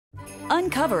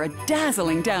Uncover a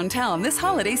dazzling downtown this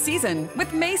holiday season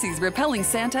with Macy's repelling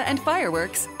Santa and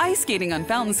fireworks, ice skating on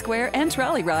Fountain Square, and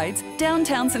trolley rides.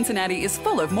 Downtown Cincinnati is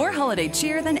full of more holiday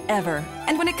cheer than ever.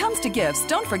 And when it comes to gifts,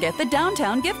 don't forget the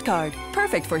Downtown Gift Card,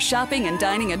 perfect for shopping and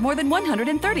dining at more than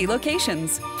 130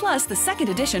 locations. Plus the second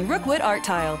edition Rookwood art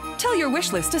tile. Tell your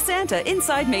wish list to Santa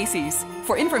inside Macy's.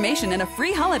 For information and a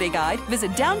free holiday guide,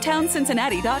 visit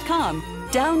downtowncincinnati.com.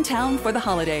 Downtown for the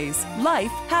holidays.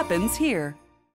 Life happens here.